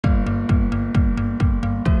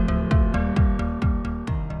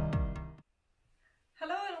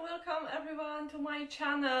everyone to my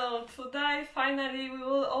channel. Today finally we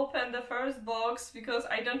will open the first box because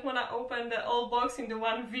I don't want to open the whole box in the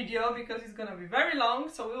one video because it's gonna be very long,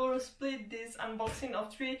 so we will split this unboxing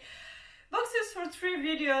of 3 boxes for 3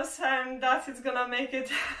 videos, and that is gonna make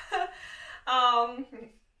it I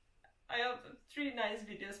have 3 nice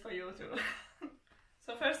videos for you too.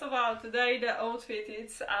 So first of all, today the outfit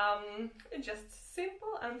it's just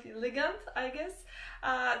simple and elegant, I guess.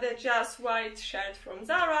 The just white shirt from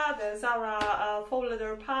Zara, the Zara faux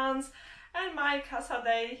leather pants, and my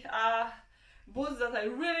Casaday boots that I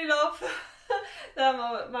really love. They're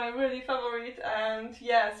my really favorite. And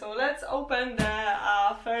yeah, so let's open the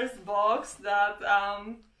first box that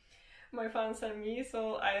my fans sent me.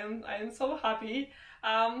 So I am so happy.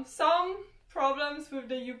 Some problems with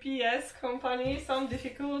the UPS company, some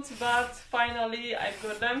difficult, but finally I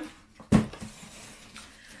got them.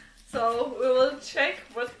 So we will check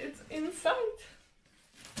what is inside.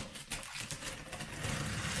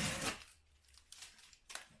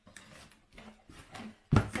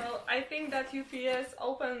 So I think that UPS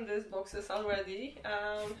opened these boxes already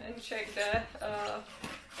and checked the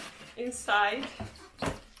inside.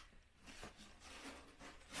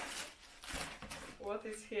 What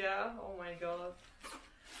is here? Oh my god.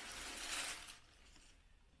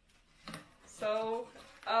 So,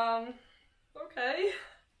 okay.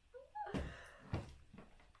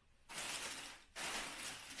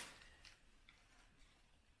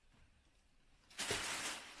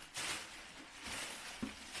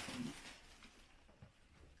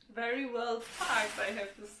 Very well packed, I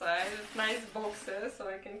have to say. Nice boxes, so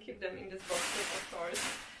I can keep them in these boxes, of course.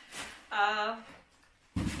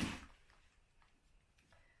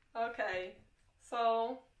 Okay,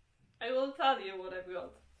 so I will tell you what I've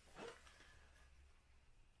got.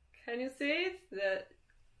 Can you see it? The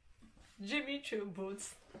Jimmy Choo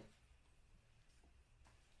boots.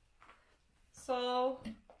 So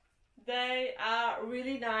they are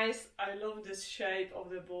really nice. I love this shape of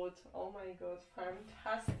the boot. Oh my god,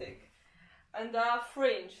 fantastic. And they are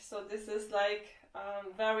fringe, so this is like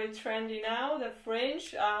very trendy now, the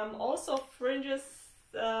fringe. Also fringes,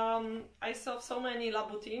 I saw so many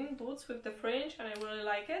Louboutin boots with the fringe and I really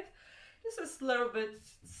like it. This is a little bit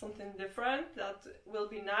something different that will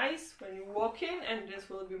be nice when you walk in, and this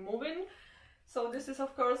will be moving. So this is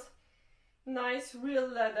of course nice real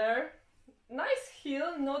leather. Nice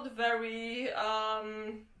heel, not very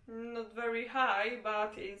high,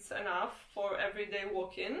 but it's enough for everyday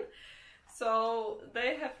walking. So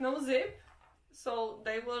they have no zip, so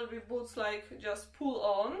they will be boots like just pull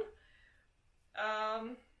on.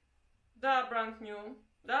 They are brand new.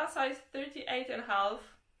 They are size 38.5.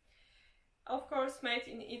 Of course made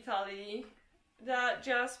in Italy. They are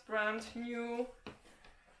just brand new,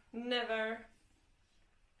 never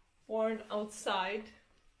worn outside.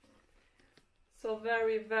 So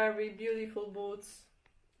very, very beautiful boots,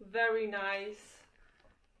 very nice.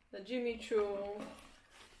 The Jimmy Choo,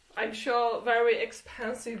 I'm sure very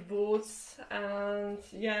expensive boots, and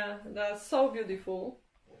yeah, they're so beautiful.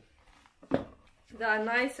 They are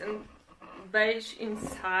nice and beige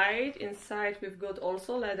inside. Inside we've got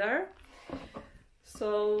also leather.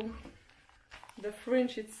 So the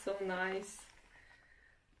fringe is so nice.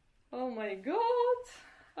 Oh my god,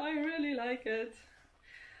 I really like it.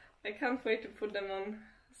 I can't wait to put them on.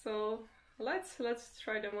 So let's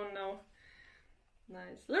try them on now.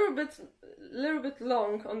 Nice. Little bit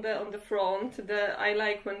long on the front. I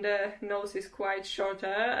like when the nose is quite shorter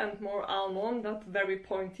and more almond, not very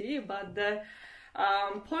pointy. But the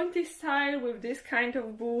pointy style with this kind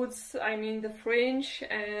of boots, I mean the fringe,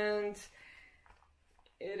 and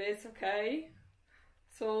it is okay.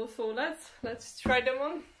 So let's try them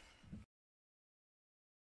on.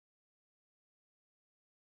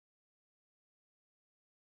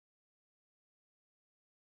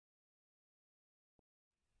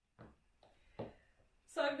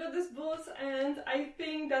 So I've got these boots, and I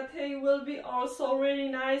think that they will be also really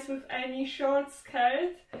nice with any short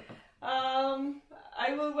skirt.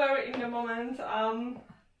 I will wear in a moment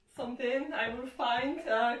something I will find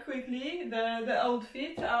quickly, the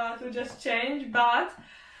outfit to just change, but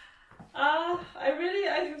I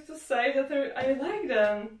have to say that I like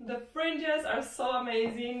them. The fringes are so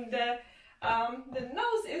amazing. The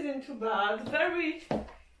nose isn't too bad, very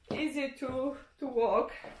easy to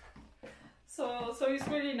walk. So it's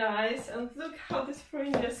really nice, and look how this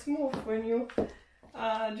fringe is smooth when you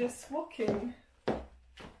just walking.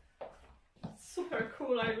 Super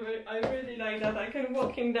cool. I really like that. I can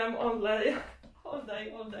walk in them all day.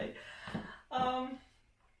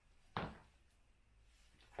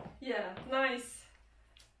 Yeah, nice.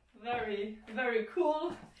 Very, very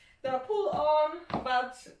cool. They're pull on,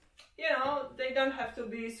 but you know, they don't have to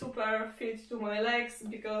be super fit to my legs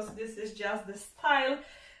because this is just the style.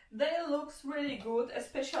 They looks really good,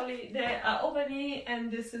 especially they are open-knee,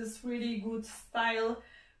 and this is really good style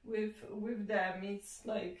with them. It's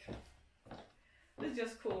like, it's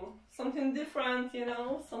just cool, something different, you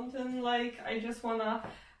know, something like I just wanna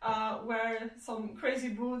wear some crazy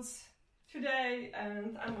boots today,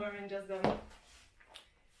 and I'm wearing just them.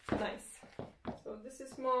 Nice. So this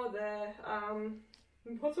is more the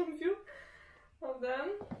bottom view of them.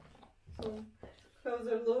 So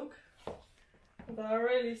closer look. They are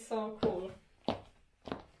really so cool.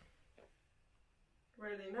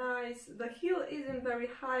 Really nice. The heel isn't very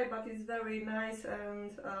high, but it's very nice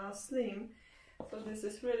and slim. So this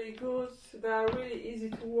is really good. They are really easy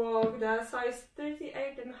to walk. They are size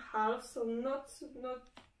 38.5, so not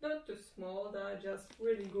too small. They are just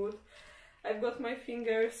really good. I've got my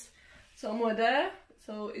fingers somewhere there,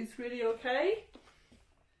 so it's really okay.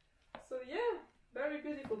 So yeah, very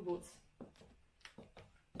beautiful boots.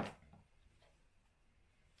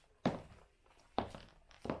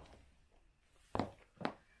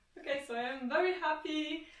 Okay, so I'm very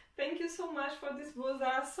happy. Thank you so much for these boots. They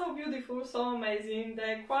are so beautiful, so amazing.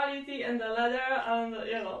 The quality and the leather and,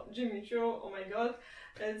 you know, Jimmy Choo, oh my god.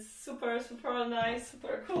 It's super nice,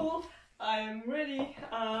 super cool. I'm really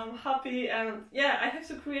happy, and yeah, I have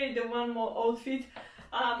to create the one more outfit.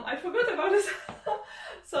 I forgot about this.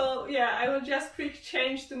 So yeah, I will just quick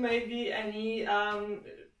change to maybe any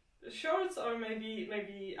shorts or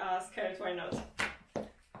maybe a skirt, why not?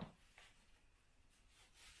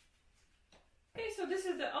 Okay, so this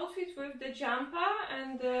is the outfit with the jumper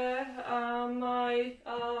and my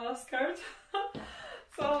skirt.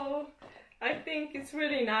 So I think it's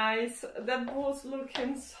really nice. That boots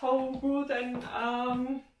looking so good, and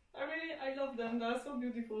I love them. They're so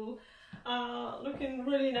beautiful. Looking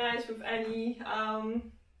really nice with any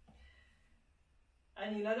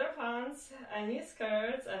leather pants, any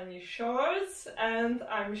skirts, any shorts, and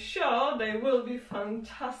I'm sure they will be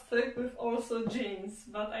fantastic with also jeans,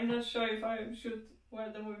 but I'm not sure if I should wear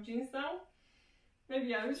them with jeans now.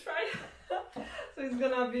 Maybe I will try. So it's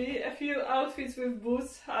gonna be a few outfits with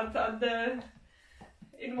boots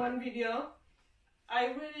in one video. I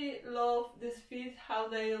really love this fit, how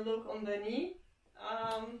they look on the knee.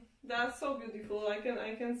 They're so beautiful. I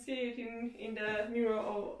can see it in the mirror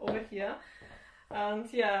over here. And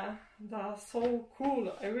yeah, they're so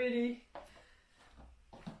cool. I really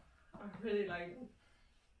like them.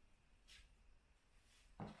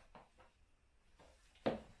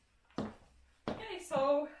 Okay,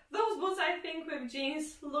 so those boots I think with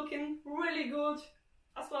jeans looking really good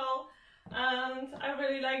as well, and I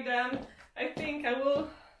really like them. I think I will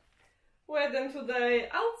wear them today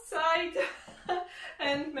outside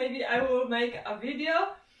and maybe I will make a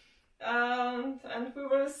video. And we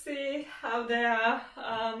will see how they are,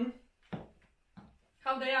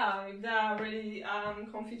 if they are really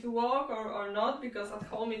comfy to walk or not, because at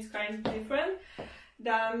home it's kind of different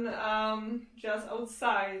than just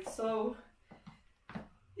outside. So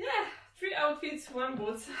yeah, 3 outfits, 1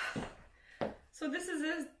 boots. So this is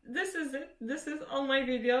it. This is all my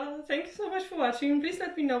video. Thank you so much for watching. Please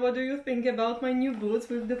let me know what do you think about my new boots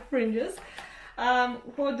with the fringes.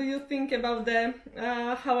 What do you think about the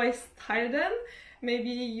how I style them? Maybe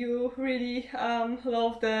you really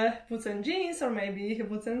love the boots and jeans, or maybe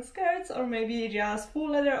boots and skirts, or maybe just full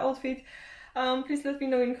leather outfit. Please let me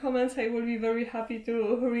know in comments. I will be very happy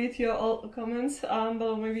to read your all comments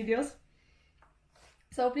below my videos.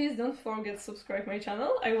 So please don't forget to subscribe my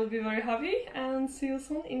channel. I will be very happy, and see you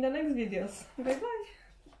soon in the next videos. Bye bye!